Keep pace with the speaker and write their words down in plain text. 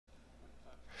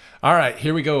All right,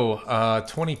 here we go.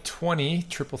 2020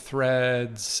 triple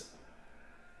threads,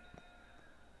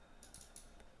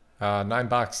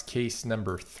 9-box case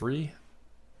number 3.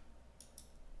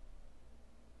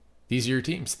 These are your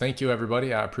teams. Thank you,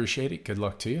 everybody. I appreciate it. Good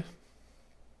luck to you.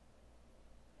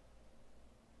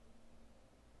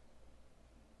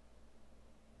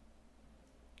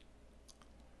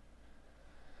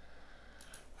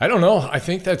 I don't know. I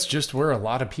think that's just where a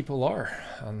lot of people are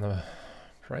on the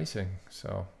pricing.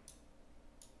 So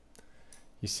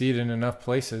you see it in enough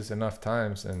places, enough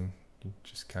times, and you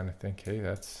just kind of think, hey,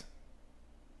 that's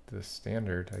the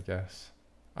standard, I guess.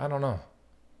 I don't know.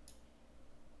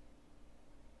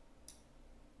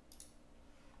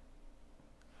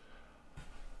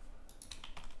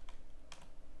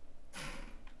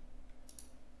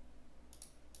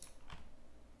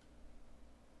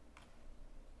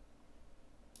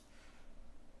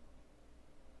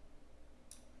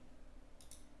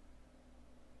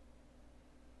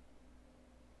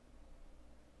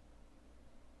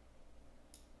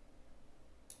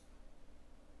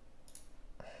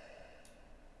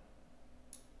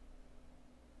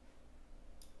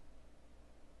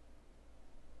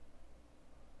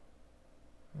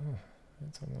 Oh,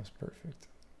 that's almost perfect.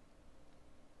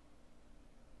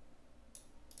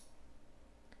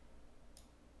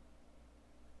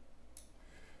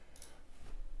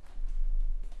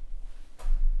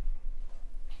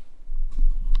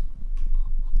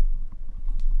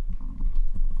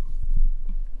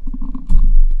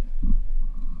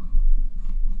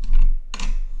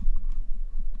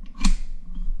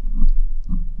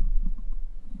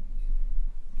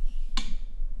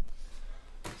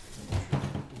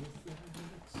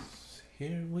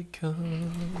 Here we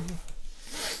come.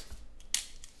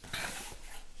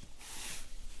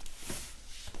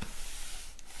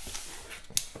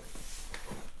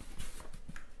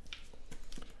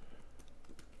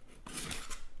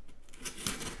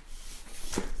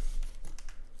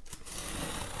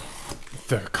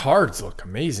 The cards look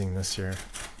amazing this year.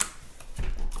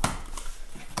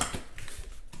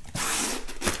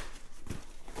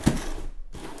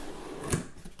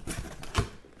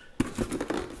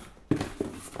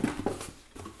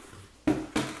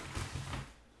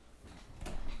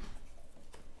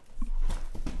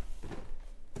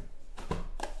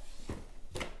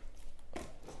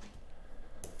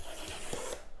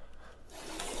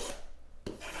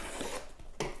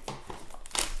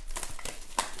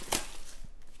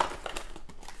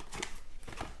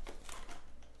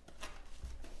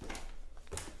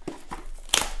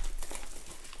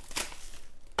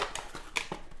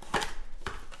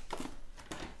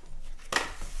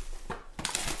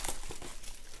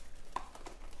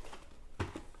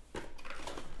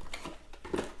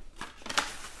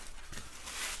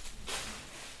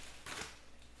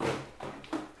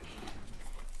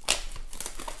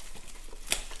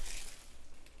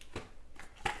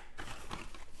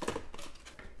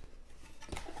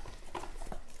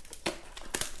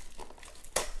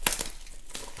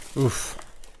 Oof.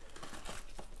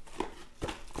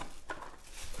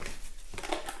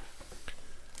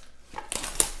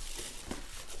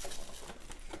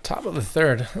 Top of the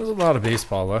third. There's a lot of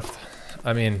baseball left.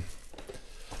 I mean,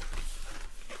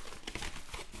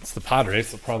 it's the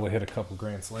Padres. They'll probably hit a couple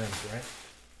grand slams, right?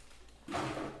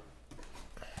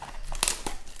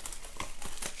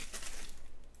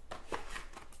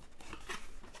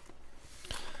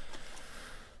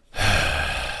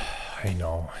 I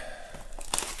know.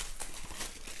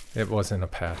 It wasn't a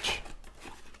patch.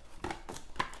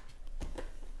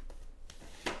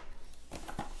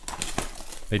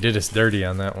 They did us dirty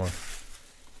on that one.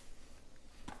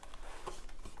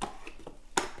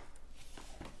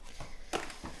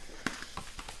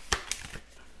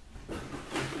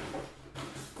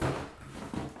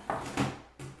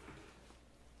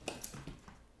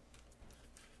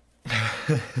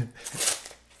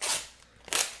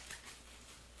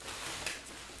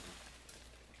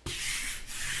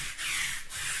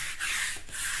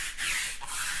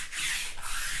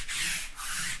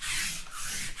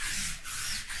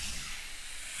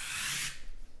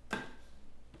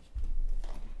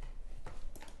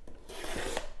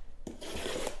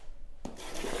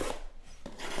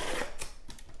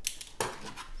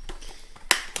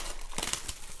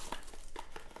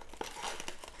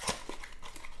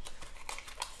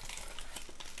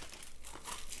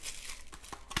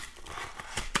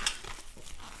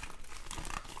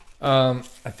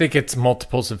 I think it's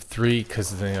multiples of 3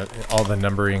 because all the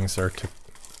numberings are to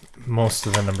most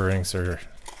of the numberings are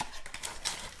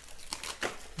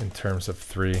in terms of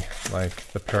 3. Like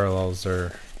the parallels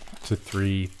are to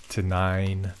 3 to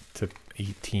 9 to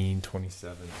 18,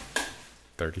 27,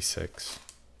 36.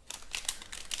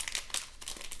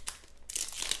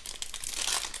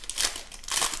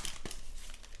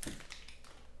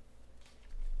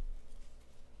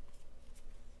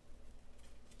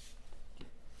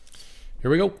 Here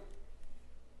we go.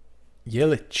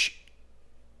 Yelich.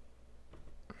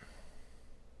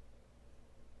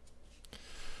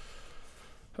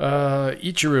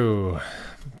 Ichiro,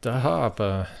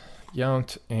 Dahapa,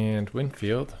 Yount, and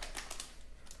Winfield.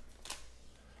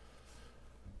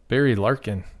 Barry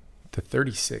Larkin to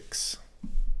 36.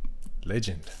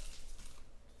 Legend.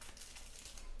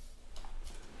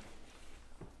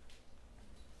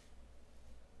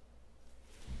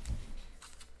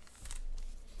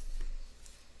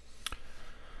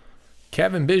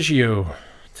 Kevin Biggio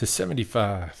to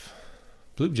 75.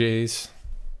 Blue Jays.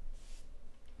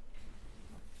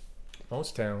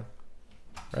 Most Town,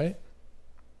 right?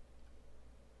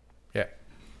 Yeah.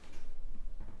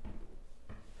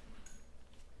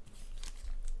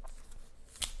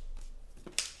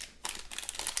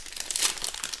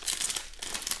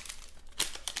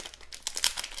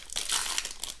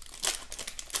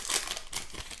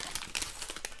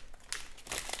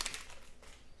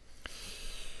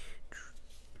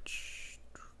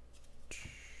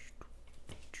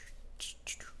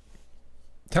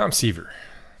 Tom Seaver,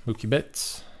 Mookie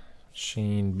Betts,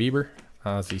 Shane Bieber,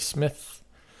 Ozzie Smith,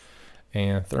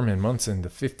 and Thurman Munson to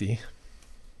 50.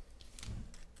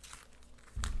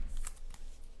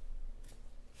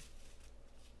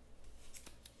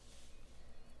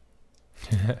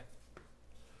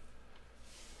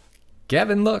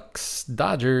 Gavin Lux,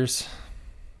 Dodgers,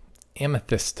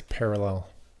 Amethyst Parallel,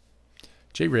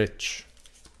 J. Rich.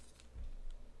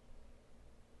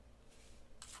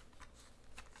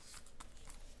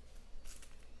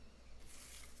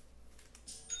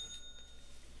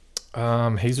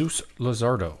 Jesus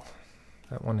Luzardo.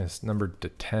 That one is numbered to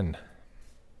 10.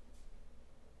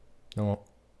 No,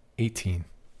 18.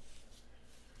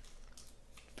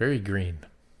 Very green.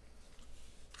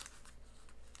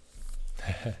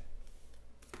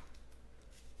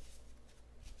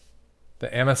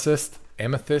 The amethyst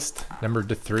numbered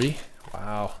to 3.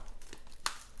 Wow.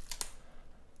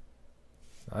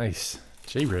 Nice.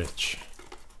 J. Rich.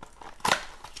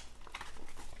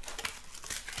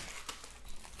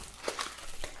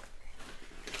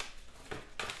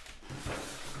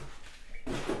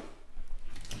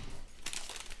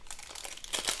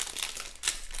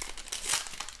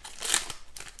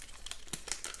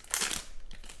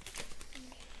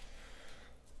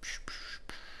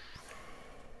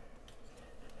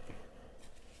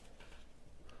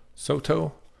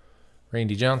 Soto,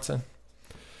 Randy Johnson,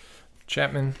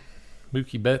 Chapman,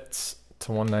 Mookie Betts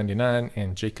to 199,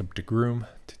 and Jacob DeGrom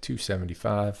to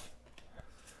 275.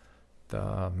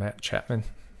 The Matt Chapman,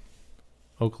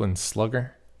 Oakland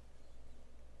Slugger,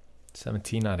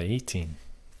 17 out of 18.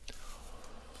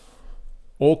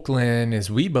 Oakland is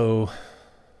Weibo.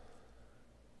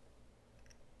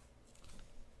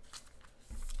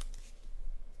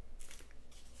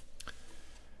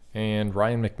 And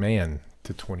Ryan McMahon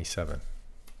to 27.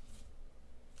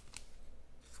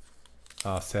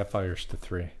 Sapphires to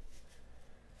 3.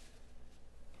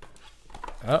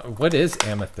 What is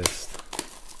amethyst?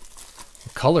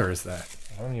 What color is that?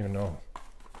 I don't even know.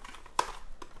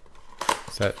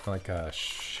 Is that like a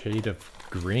shade of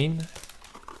green?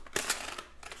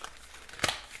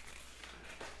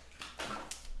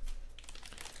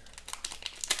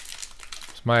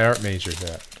 It's my art major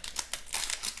at.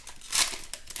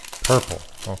 Purple,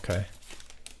 okay.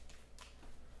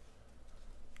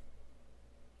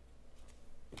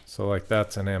 So like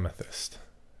that's an amethyst,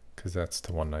 because that's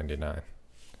to 199.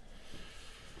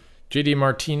 JD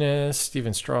Martinez,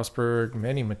 Steven Strasburg,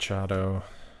 Manny Machado,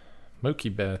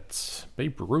 Mookie Betts,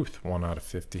 Babe Ruth, 1 out of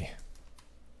 50.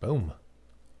 Boom.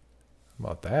 How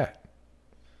about that?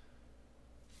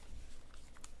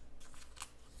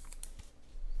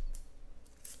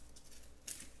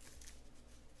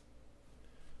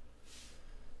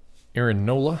 Aaron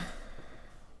Nola,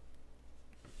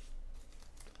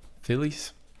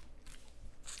 Phillies,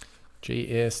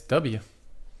 JSW,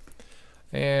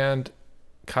 and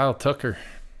Kyle Tucker,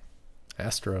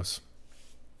 Astros,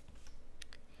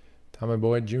 Tommy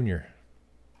Boy Jr.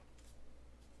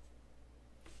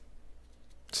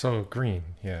 So green,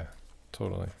 yeah,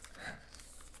 totally.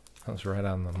 That was right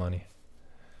on the money.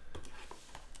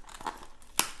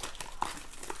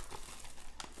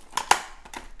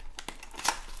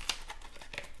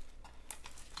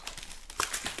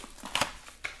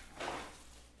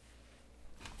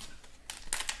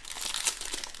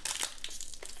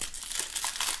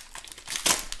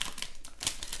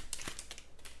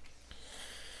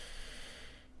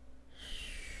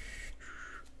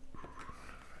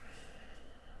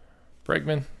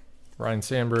 Bregman, Ryan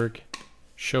Sandberg,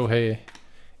 Shohei,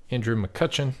 Andrew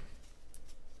McCutchen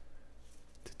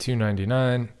to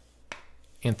 299,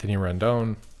 Anthony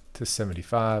Rendon to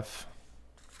 275.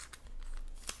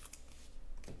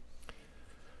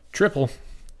 Triple.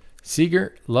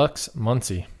 Seager, Lux,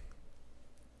 Muncy.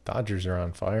 Dodgers are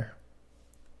on fire.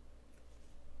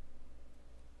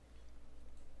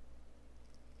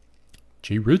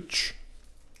 G. Rich.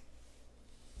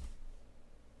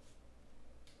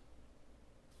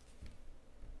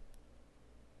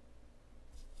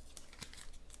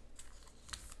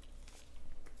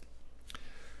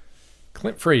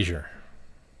 Clint Frazier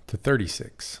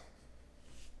 /36.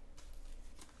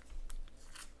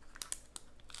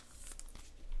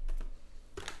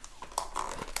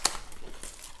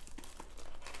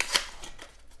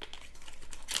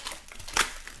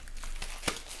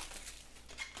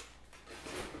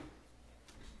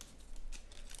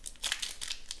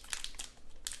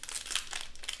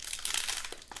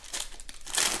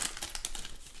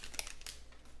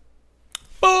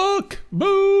 Buck!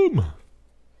 Boom!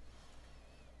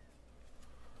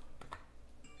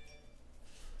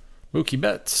 Mookie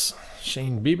Betts,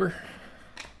 Shane Bieber,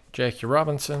 Jackie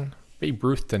Robinson, Babe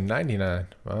Ruth /99.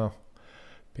 Wow.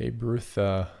 Babe Ruth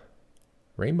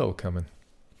rainbow coming.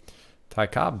 Ty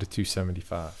Cobb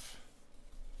 /275.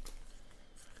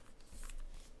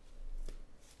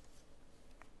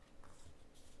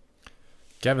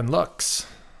 Gavin Lux,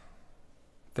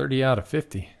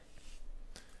 30/50.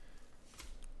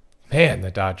 Man,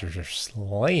 the Dodgers are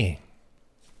slaying.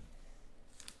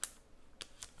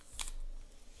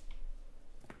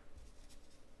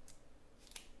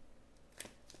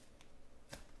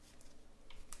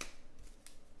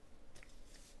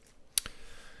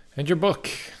 And your book.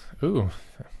 Ooh,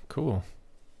 cool.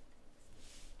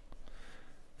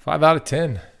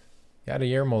 5/10.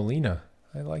 Yadier Molina.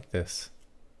 I like this.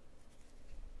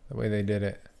 The way they did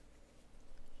it.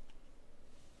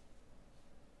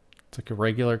 Took a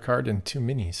regular card and 2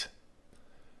 minis.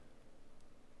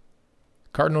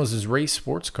 Cardinals is race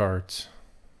sports cards.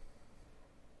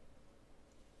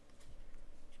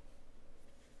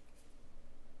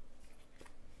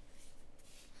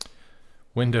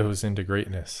 Windows into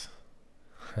greatness.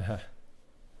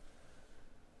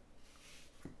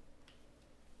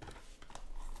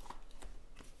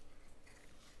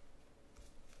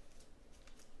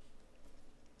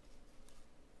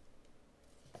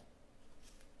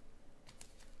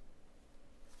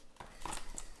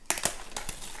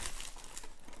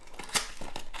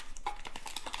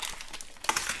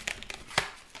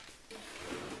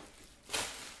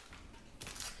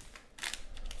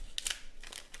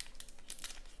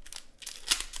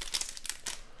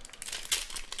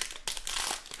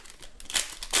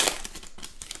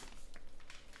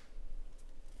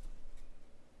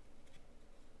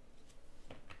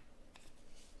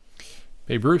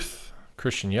 Babe Ruth,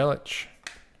 Christian Yelich,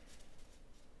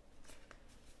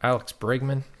 Alex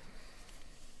Bregman,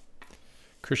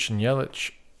 Christian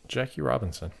Yelich, Jackie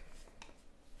Robinson,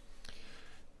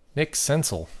 Nick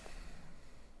Senzel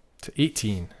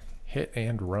 /18, hit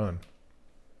and run.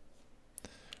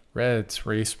 Reds,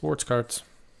 race sports cards.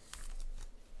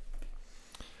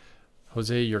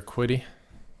 Jose Urquidy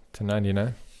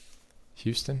 /99,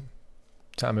 Houston,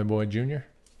 Tommy Boy Jr.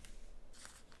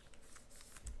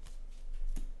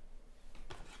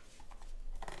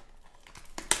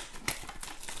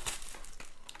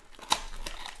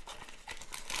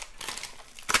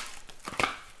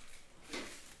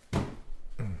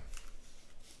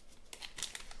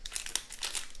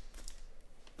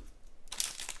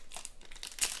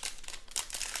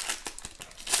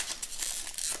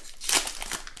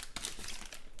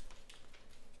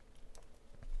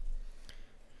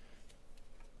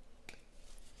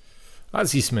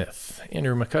 Ozzie Smith,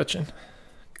 Andrew McCutchen,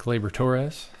 Gleyber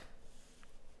Torres,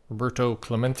 Roberto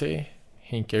Clemente,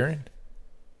 Hank Aaron,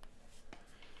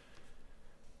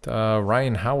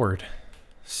 Ryan Howard,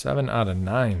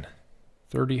 7/9,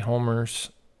 30 homers,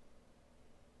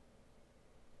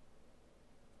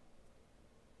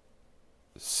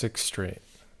 6 straight.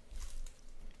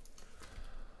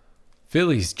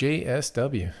 Phillies,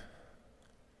 JSW.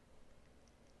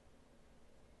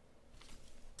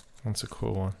 That's a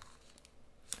cool one.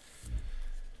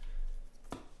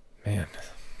 Man,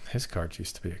 his cards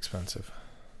used to be expensive.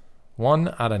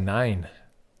 1/9.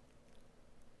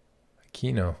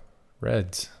 Aquino,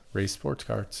 Reds, race sports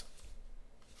cards.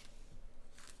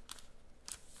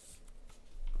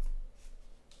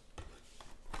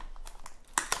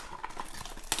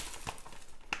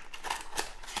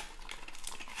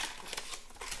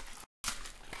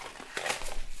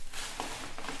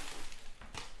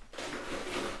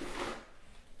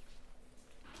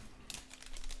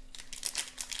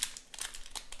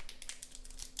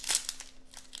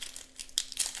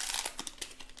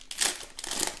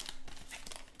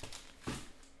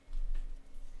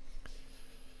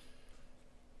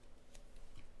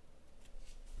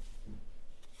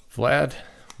 Vlad,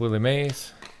 Willie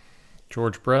Mays,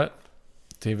 George Brett,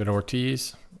 David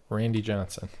Ortiz, Randy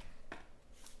Johnson.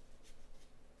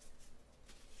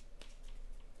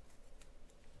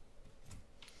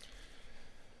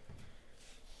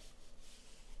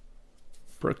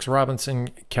 Brooks Robinson,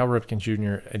 Cal Ripken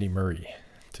Jr., Eddie Murray.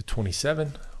 To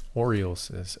 27, Orioles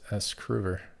is S.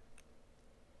 Kruger.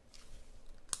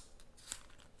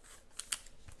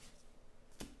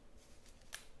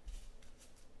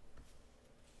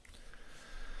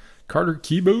 Carter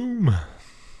Keyboom.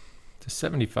 To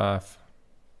 75,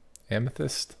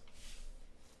 Amethyst.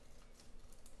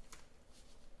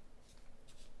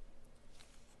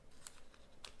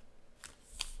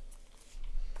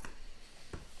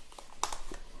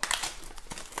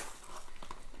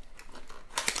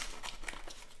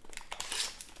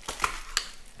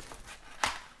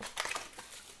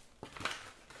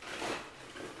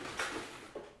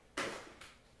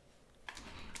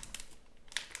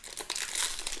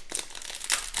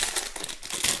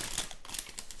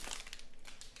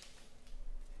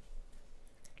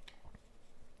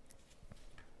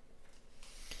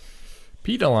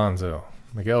 Pete Alonso,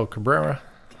 Miguel Cabrera,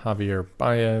 Javier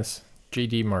Baez,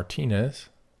 JD Martinez,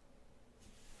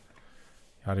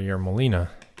 Yadier Molina.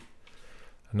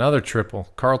 Another triple,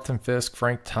 Carlton Fisk,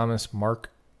 Frank Thomas, Mark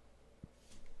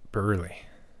Burley.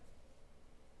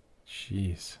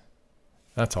 Jeez,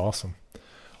 that's awesome.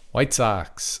 White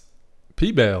Sox,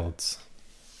 P-Belds.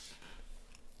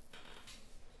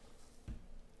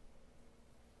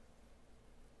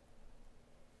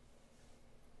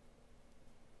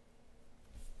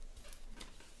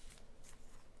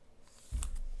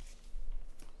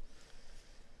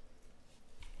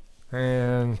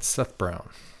 And Seth Brown.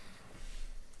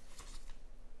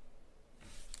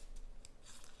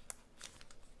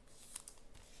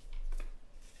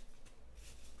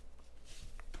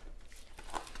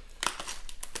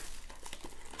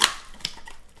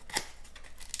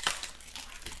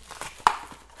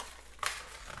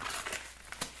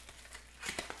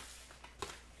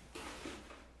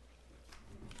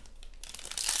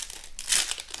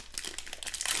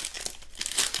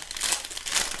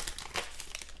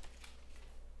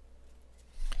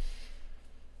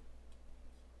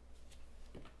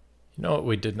 You know what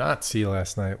we did not see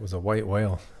last night was a white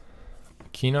whale.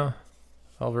 Aquino,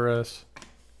 Alvarez,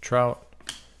 Trout,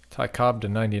 Ty Cobb to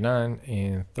 99,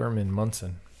 and Thurman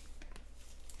Munson.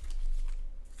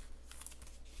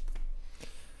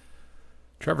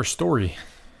 Trevor Story,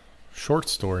 short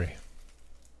story.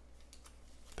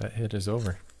 That hit is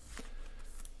over.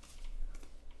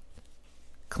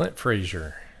 Clint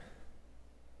Frazier,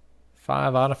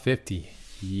 5 out of 50,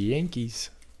 Yankees.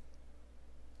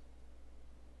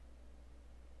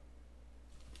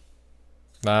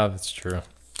 Ah, that's true.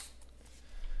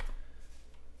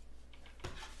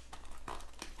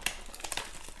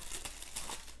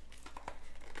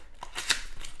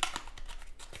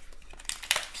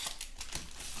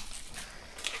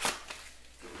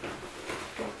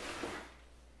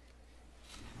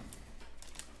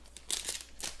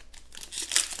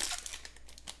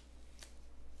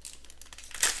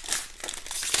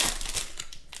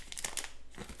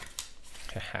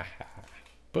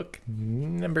 Book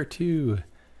number 2.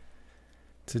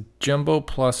 It's a Jumbo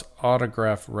Plus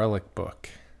autograph relic book.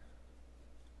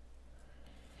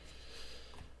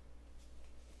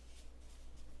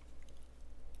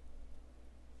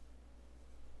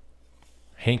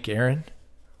 Hank Aaron,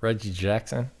 Reggie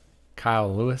Jackson,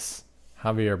 Kyle Lewis,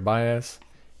 Javier Baez,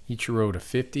 Ichiro to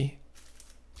 50.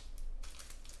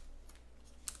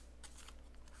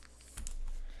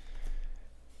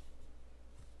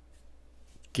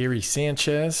 Gary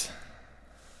Sanchez,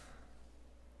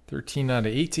 13 out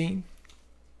of 18.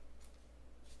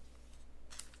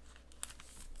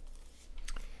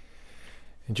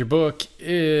 And your book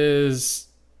is,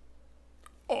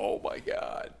 oh my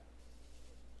God.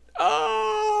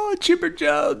 Oh, Chipper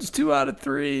Jones, 2 out of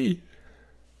 3.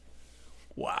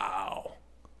 Wow.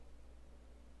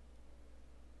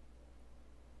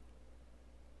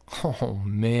 Oh,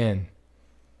 man.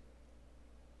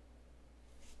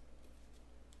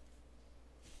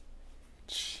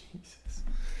 Jesus.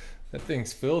 That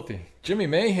thing's filthy. Jimmy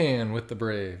Mahan with the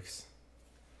Braves.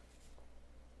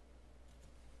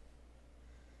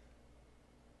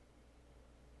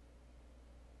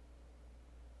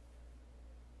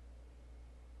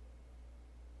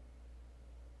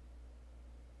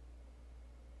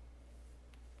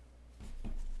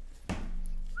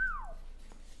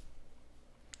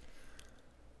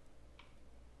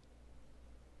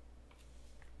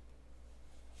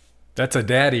 That's a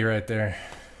daddy right there.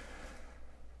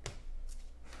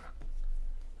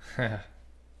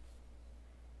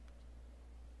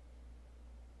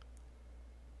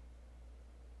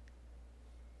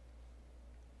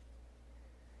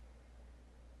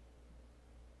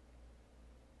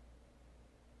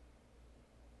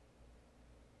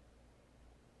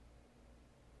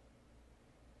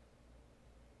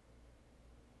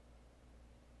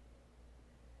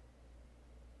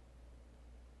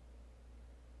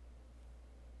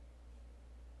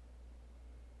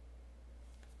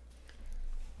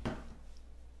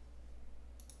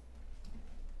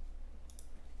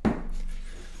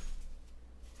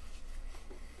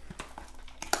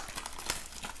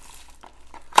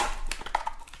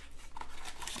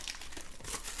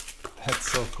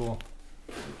 That's so cool.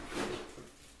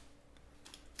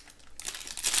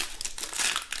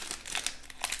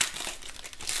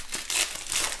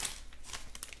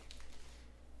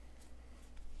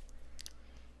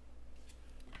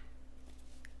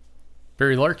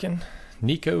 Barry Larkin,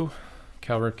 Nico,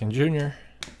 Cal Ripken Jr.,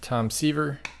 Tom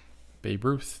Seaver, Babe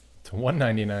Ruth to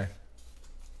 199.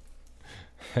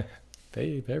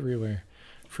 Babe everywhere.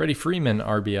 Freddie Freeman,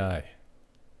 RBI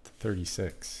to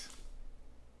 36.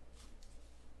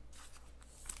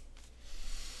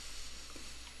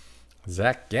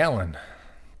 Zach Gallen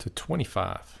to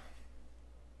 25.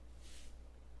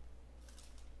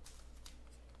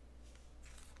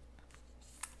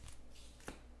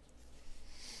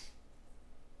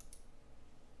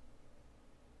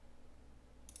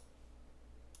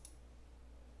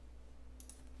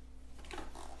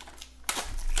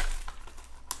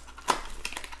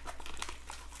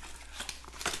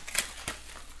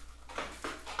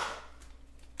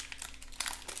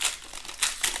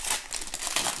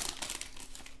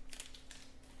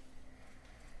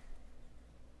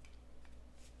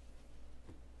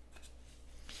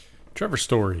 Trevor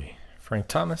Story, Frank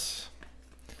Thomas,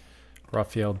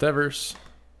 Rafael Devers,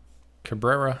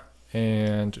 Cabrera,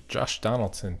 and Josh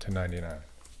Donaldson to 99. You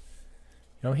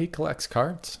know, he collects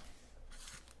cards.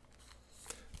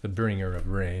 The bringer of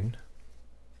rain.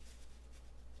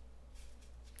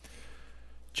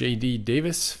 J.D.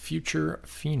 Davis, future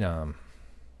phenom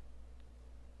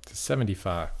to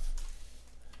 75.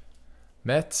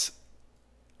 Mets,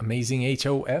 amazing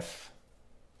HOF.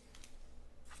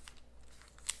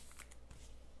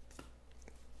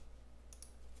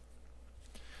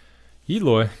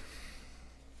 Eloy,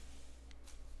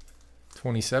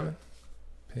 27,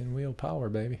 pinwheel power,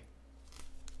 baby.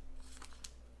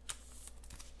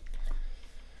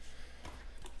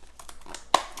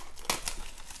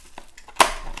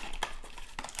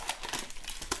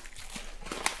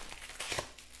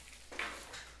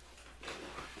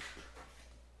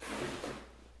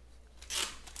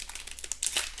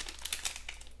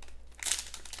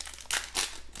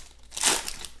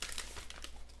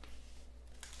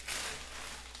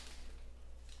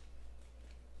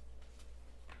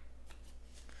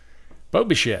 Bo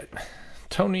Bichette,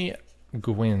 Tony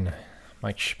Gwynn,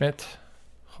 Mike Schmidt,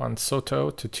 Juan Soto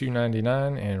to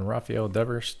 299, and Rafael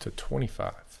Devers to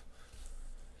 25.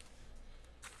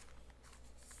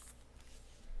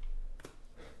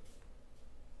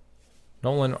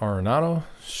 Nolan Arenado,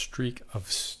 streak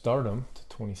of stardom to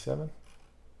 27.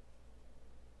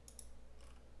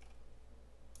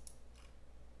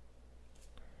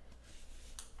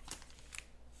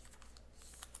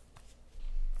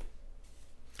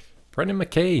 Brendan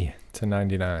McKay to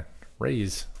 99.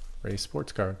 Rays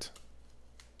sports cards.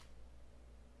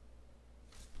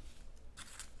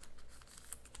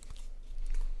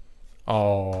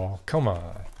 Oh, come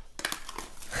on.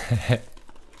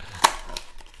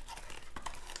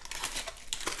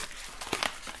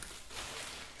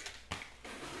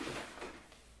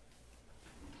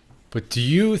 But do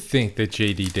you think that do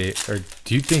you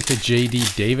think that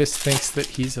JD Davis thinks that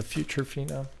he's a future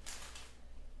phenom?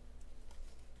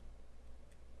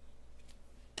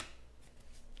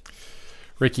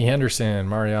 Ricky Henderson,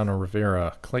 Mariano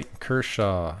Rivera, Clayton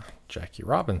Kershaw, Jackie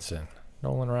Robinson,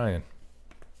 Nolan Ryan,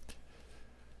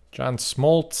 John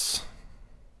Smoltz,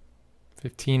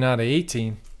 15 out of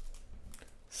 18,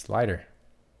 slider.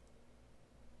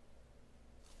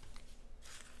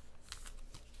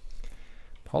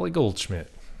 Paulie Goldschmidt,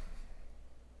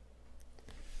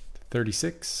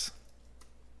 36.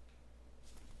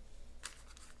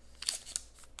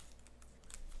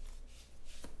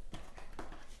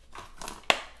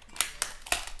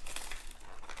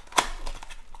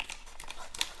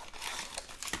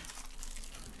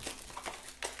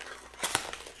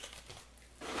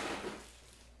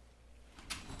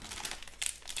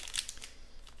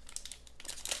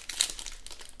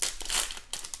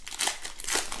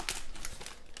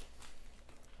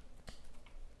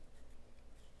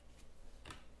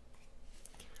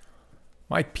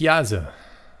 Mike Piazza,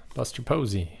 Buster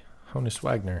Posey, Honus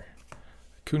Wagner,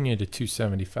 Acuna to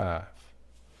 275,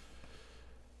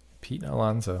 Pete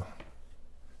Alonso,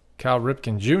 Cal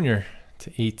Ripken Jr.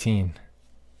 to 18,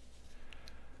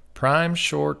 Prime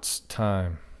Shorts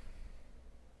Time,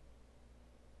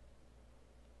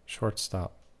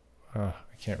 shortstop. Oh,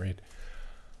 I can't read.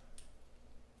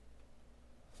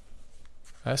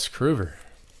 S. Kruger,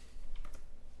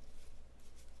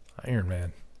 Iron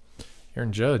Man,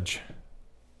 Aaron Judge.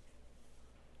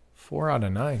 4 out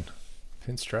of 9.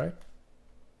 Pinstripe.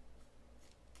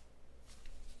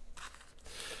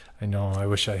 I know, I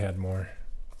wish I had more.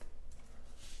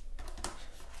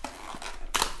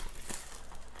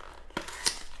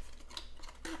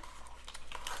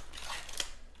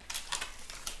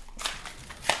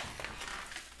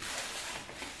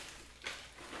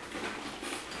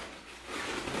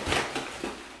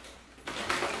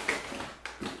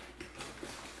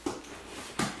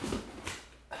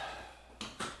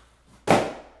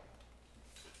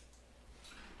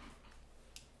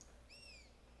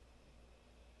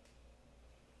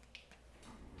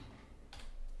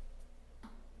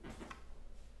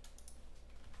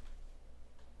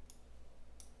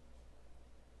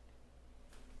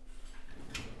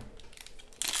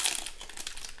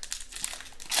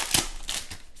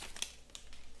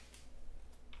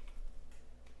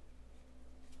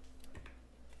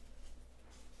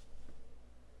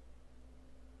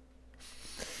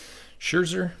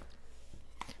 Scherzer,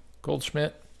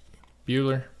 Goldschmidt,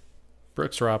 Buehler,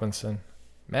 Brooks Robinson,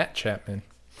 Matt Chapman.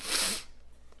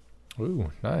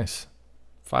 Ooh, nice.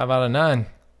 5 out of 9.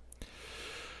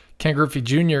 Ken Griffey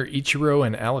Jr., Ichiro,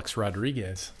 and Alex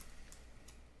Rodriguez.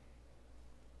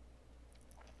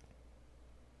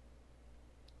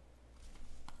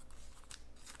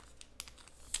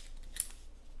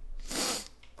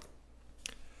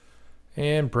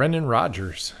 And Brendan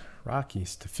Rodgers,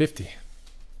 Rockies /50.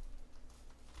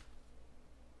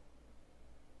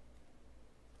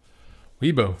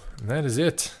 Weibo, and that is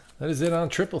it. That is it on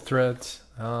Triple Threads.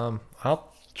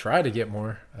 I'll try to get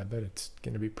more. I bet it's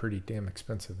going to be pretty damn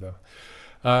expensive,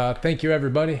 though. Thank you,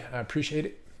 everybody. I appreciate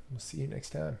it. We'll see you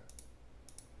next time.